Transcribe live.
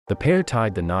The pair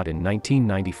tied the knot in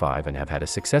 1995 and have had a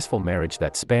successful marriage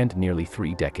that spanned nearly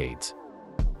 3 decades.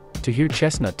 To hear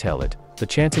Chestnut tell it, the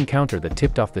chance encounter that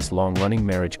tipped off this long-running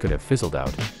marriage could have fizzled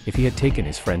out if he had taken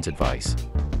his friend's advice.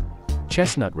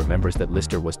 Chestnut remembers that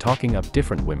Lister was talking up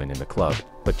different women in the club,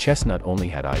 but Chestnut only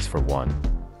had eyes for one.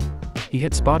 He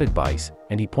had spotted Byse,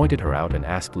 and he pointed her out and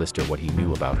asked Lister what he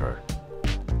knew about her.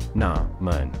 "Nah,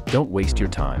 man, don't waste your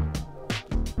time.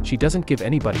 She doesn't give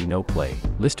anybody no play,"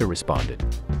 Lister responded.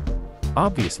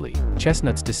 Obviously,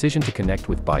 Chestnut's decision to connect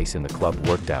with Byse in the club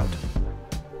worked out.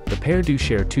 The pair do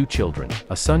share 2 children,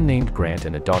 a son named Grant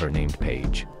and a daughter named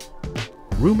Paige.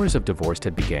 Rumors of divorce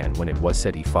had began when it was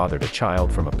said he fathered a child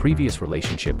from a previous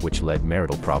relationship which led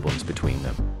marital problems between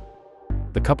them.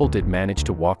 The couple did manage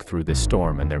to walk through this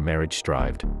storm and their marriage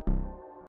thrived.